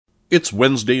It's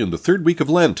Wednesday in the third week of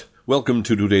Lent. Welcome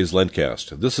to today's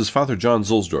LENTCAzT. This is Father John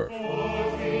Zulsdorf.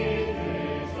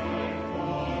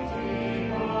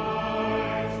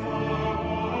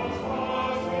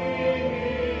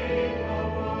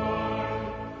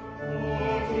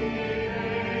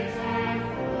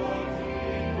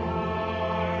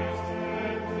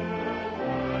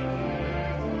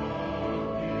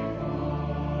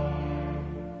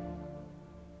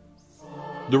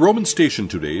 The Roman station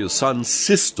today is San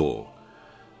Sisto.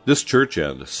 This church,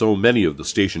 and so many of the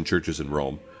station churches in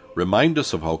Rome, remind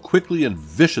us of how quickly and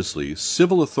viciously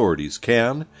civil authorities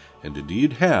can, and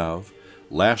indeed have,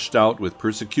 lashed out with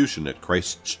persecution at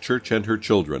Christ's church and her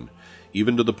children,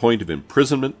 even to the point of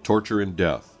imprisonment, torture, and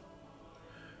death.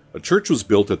 A church was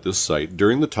built at this site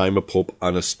during the time of Pope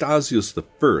Anastasius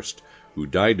I, who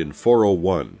died in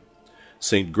 401.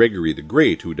 St. Gregory the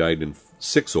Great, who died in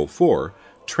 604,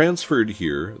 transferred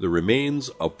here the remains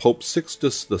of Pope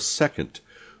Sixtus II,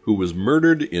 who was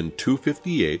murdered in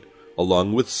 258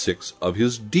 along with 6 of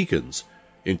his deacons,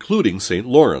 including St.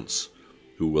 Lawrence,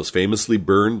 who was famously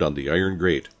burned on the iron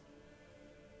grate.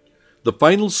 The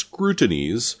final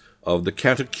scrutinies of the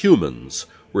catechumens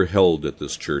were held at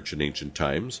this church in ancient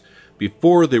times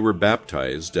before they were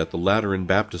baptized at the Lateran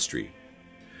baptistry.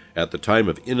 At the time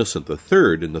of Innocent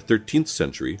III in the 13th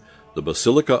century, the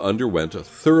basilica underwent a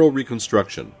thorough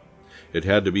reconstruction. It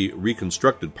had to be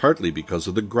reconstructed partly because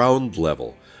of the ground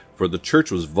level, for the church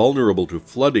was vulnerable to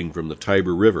flooding from the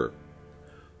Tiber River.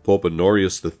 Pope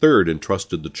Honorius III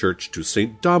entrusted the church to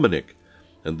St. Dominic,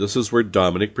 and this is where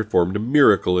Dominic performed a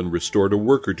miracle and restored a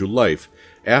worker to life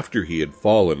after he had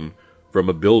fallen from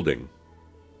a building.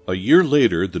 A year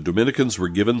later, the Dominicans were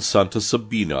given Santa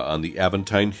Sabina on the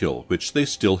Aventine Hill, which they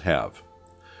still have.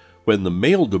 When the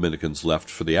male Dominicans left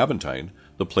for the Aventine,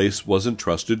 the place was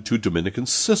entrusted to Dominican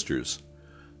sisters.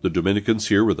 The Dominicans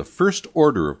here were the first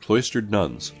order of cloistered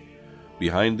nuns.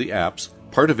 Behind the apse,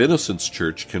 part of Innocent's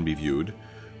Church can be viewed,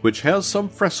 which has some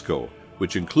fresco,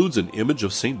 which includes an image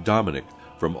of St. Dominic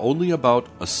from only about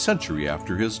a century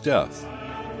after his death.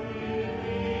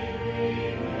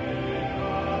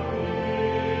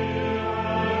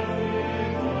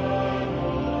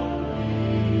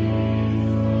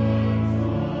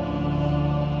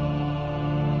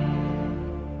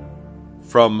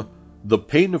 From The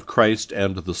Pain of Christ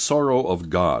and the Sorrow of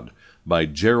God by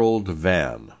Gerald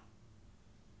Vann.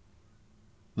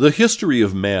 The history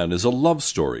of man is a love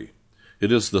story.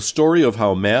 It is the story of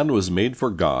how man was made for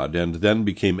God and then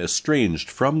became estranged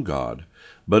from God,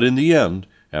 but in the end,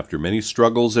 after many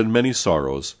struggles and many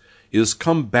sorrows, is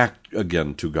come back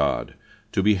again to God,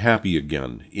 to be happy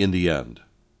again in the end.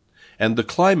 And the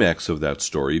climax of that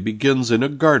story begins in a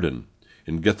garden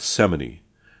in Gethsemane,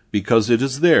 because it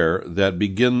is there that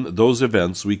begin those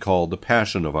events we call the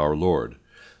Passion of our Lord,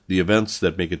 the events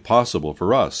that make it possible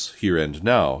for us, here and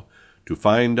now, to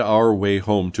find our way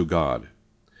home to God.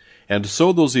 And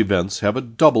so those events have a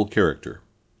double character.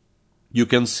 You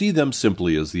can see them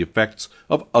simply as the effects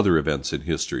of other events in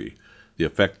history, the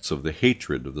effects of the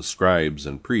hatred of the scribes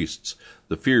and priests,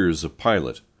 the fears of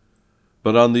Pilate.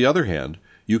 But on the other hand,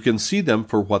 you can see them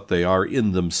for what they are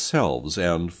in themselves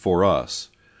and for us.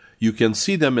 You can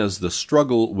see them as the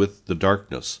struggle with the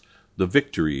darkness, the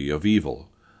victory of evil,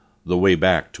 the way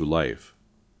back to life.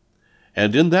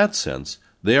 And in that sense,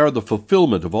 they are the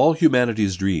fulfillment of all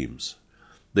humanity's dreams.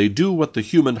 They do what the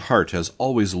human heart has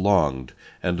always longed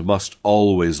and must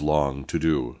always long to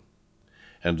do.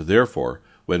 And therefore,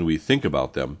 when we think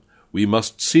about them, we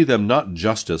must see them not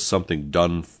just as something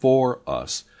done for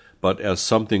us, but as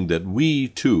something that we,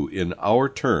 too, in our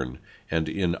turn and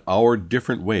in our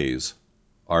different ways,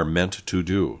 are meant to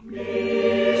do.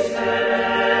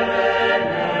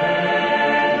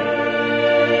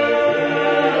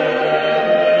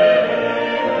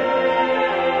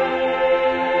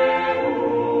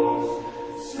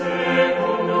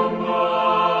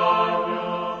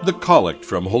 The Collect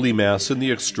from Holy Mass in the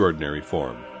Extraordinary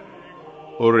Form.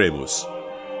 Oremus.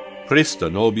 Presta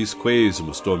nobis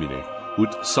quaesimus Domine,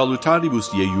 ut salutaribus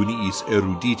iuniis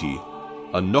eruditi,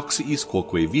 annoxiis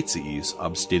quoque vitiis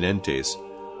abstinentes,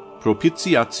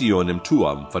 propitiationem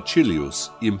tuam facilius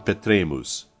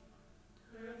impetremus.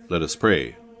 Let us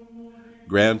pray.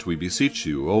 Grant, we beseech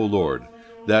you, O Lord,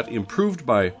 that, improved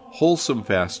by wholesome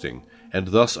fasting, and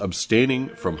thus abstaining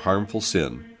from harmful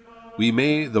sin, we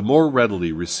may the more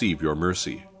readily receive your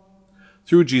mercy.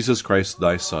 Through Jesus Christ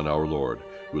thy Son, our Lord,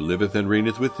 who liveth and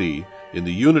reigneth with thee, in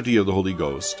the unity of the Holy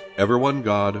Ghost, ever one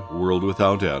God, world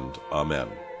without end. Amen.